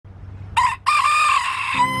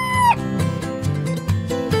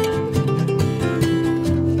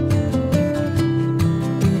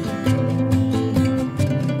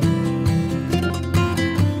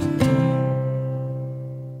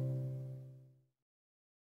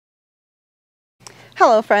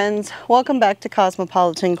Hello friends, welcome back to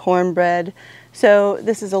Cosmopolitan Cornbread. So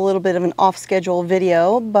this is a little bit of an off-schedule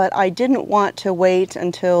video, but I didn't want to wait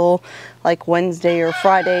until like Wednesday or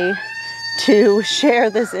Friday to share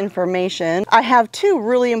this information. I have two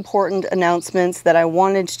really important announcements that I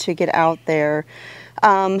wanted to get out there.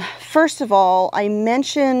 First of all, I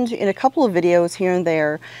mentioned in a couple of videos here and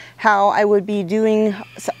there how I would be doing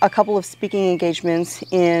a couple of speaking engagements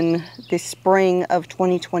in the spring of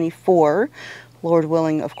 2024, Lord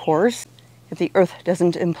willing, of course, if the earth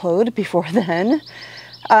doesn't implode before then.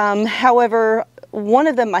 However, one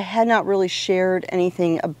of them I had not really shared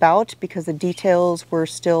anything about because the details were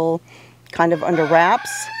still kind of under wraps.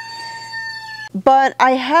 But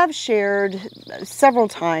I have shared several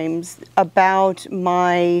times about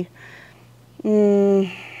my, it's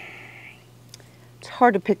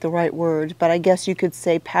hard to pick the right word, but I guess you could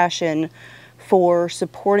say passion for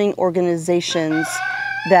supporting organizations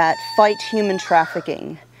that fight human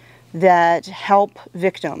trafficking, that help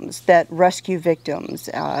victims, that rescue victims,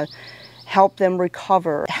 help them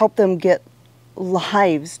recover, help them get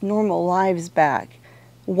lives, normal lives back.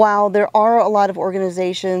 While there are a lot of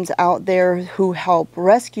organizations out there who help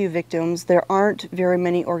rescue victims, there aren't very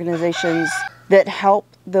many organizations that help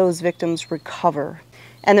those victims recover.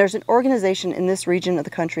 And there's an organization in this region of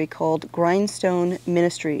the country called Greenwood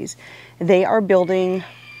Ministries. They are building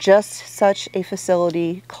just such a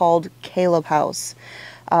facility called Caleb House.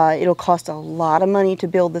 It'll cost a lot of money to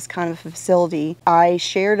build this kind of facility. I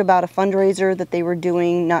shared about a fundraiser that they were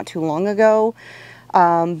doing not too long ago.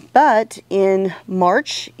 But in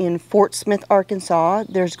March in Fort Smith, Arkansas,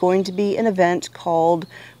 there's going to be an event called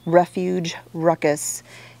Refuge Ruckus.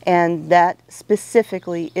 And that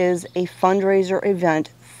specifically is a fundraiser event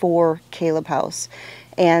for Caleb House.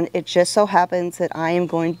 And it just so happens that I am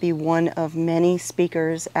going to be one of many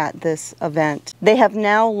speakers at this event. They have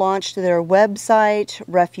now launched their website,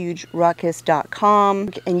 refugeruckus.com,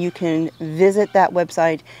 and you can visit that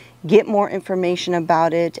website, get more information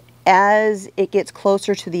about it. As it gets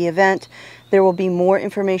closer to the event, there will be more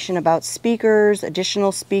information about speakers,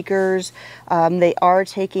 additional speakers. They are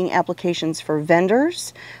taking applications for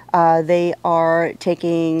vendors. They are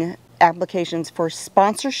taking applications for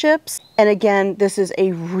sponsorships. And again, this is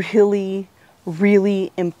a really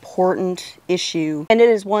important issue. And it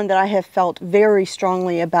is one that I have felt very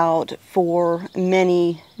strongly about for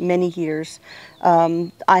many years.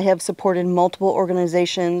 I have supported multiple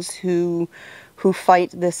organizations who fight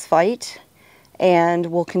this fight and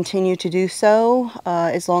will continue to do so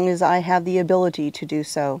as long as I have the ability to do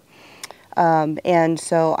so. And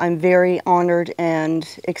so I'm very honored and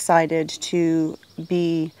excited to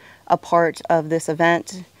be a part of this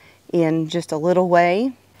event in just a little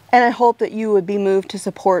way. And I hope that you would be moved to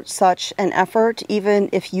support such an effort, even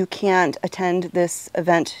if you can't attend this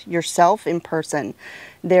event yourself in person.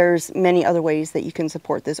 There's many other ways that you can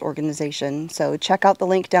support this organization. So check out the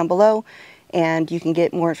link down below, and you can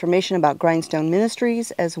get more information about Greenwood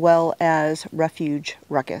Ministries as well as Refuge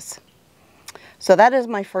Ruckus. So that is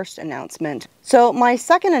my first announcement. So my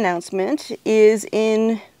second announcement is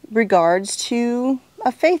in regards to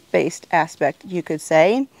a faith-based aspect, you could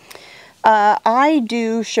say. I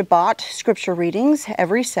do Shabbat scripture readings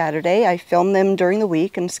every Saturday. I film them during the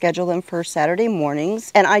week and schedule them for Saturday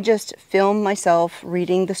mornings. And I just film myself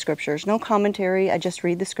reading the scriptures. No commentary, I just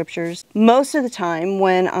read the scriptures. Most of the time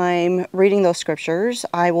when I'm reading those scriptures,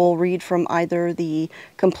 I will read from either the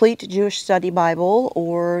Complete Jewish Study Bible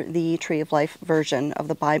or the Tree of Life version of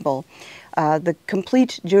the Bible. The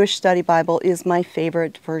Complete Jewish Study Bible is my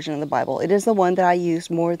favorite version of the Bible. It is the one that I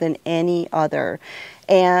use more than any other.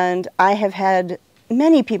 And I have had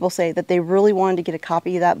many people say that they really wanted to get a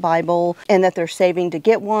copy of that Bible and that they're saving to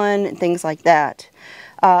get one and things like that.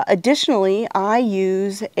 Additionally, I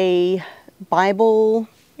use a Bible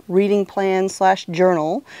reading plan /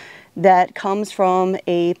 journal that comes from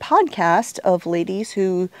a podcast of ladies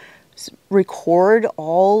who record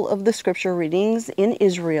all of the scripture readings in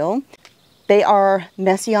Israel. They are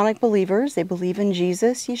Messianic believers. They believe in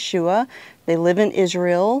Jesus, Yeshua. They live in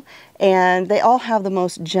Israel, and they all have the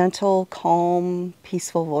most gentle, calm,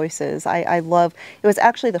 peaceful voices. I love, it was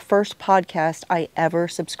actually the first podcast I ever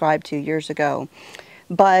subscribed to years ago.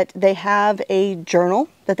 But they have a journal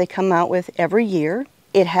that they come out with every year.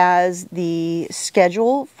 It has the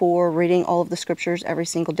schedule for reading all of the scriptures every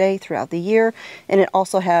single day throughout the year, and it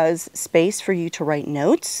also has space for you to write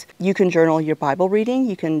notes. You can journal your Bible reading,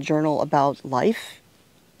 you can journal about life,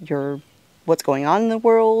 what's going on in the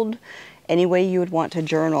world, any way you would want to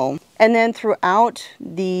journal. And then throughout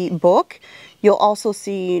the book, you'll also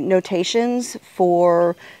see notations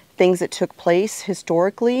for things that took place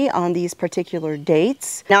historically on these particular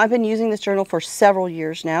dates. Now, I've been using this journal for several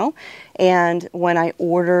years now, and when I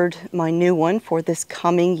ordered my new one for this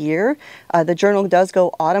coming year, the journal does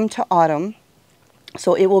go autumn to autumn,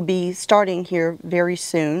 so it will be starting here very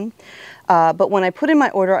soon. But when I put in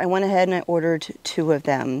my order, I went ahead and I ordered 2 of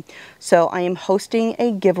them. So I am hosting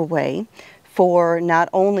a giveaway for not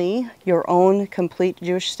only your own complete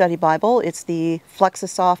Jewish study Bible, it's the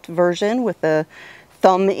Flexisoft version with the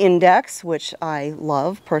thumb index, which I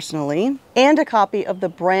love personally, and a copy of the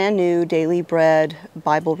brand new Daily Bread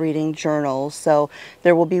Bible reading journal. So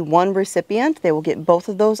there will be 1 recipient. They will get both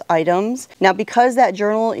of those items. Now, because that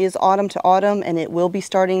journal is autumn to autumn and it will be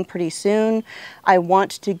starting pretty soon, I want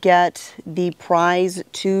to get the prize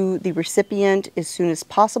to the recipient as soon as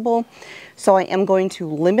possible. So I am going to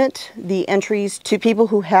limit the entries to people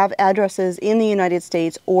who have addresses in the United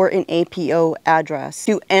States or an APO address.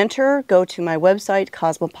 To enter, go to my website,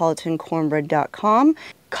 cosmopolitancornbread.com.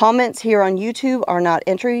 Comments here on YouTube are not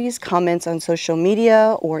entries. Comments on social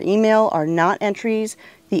media or email are not entries.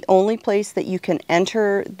 The only place that you can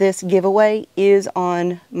enter this giveaway is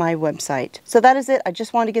on my website. So that is it. I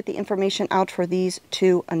just wanted to get the information out for these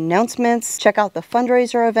 2 announcements. Check out the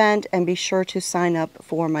fundraiser event and be sure to sign up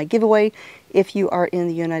for my giveaway if you are in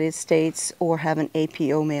the United States or have an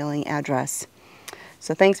APO mailing address.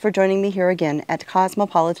 So thanks for joining me here again at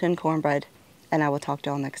Cosmopolitan Cornbread, and I will talk to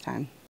y'all next time.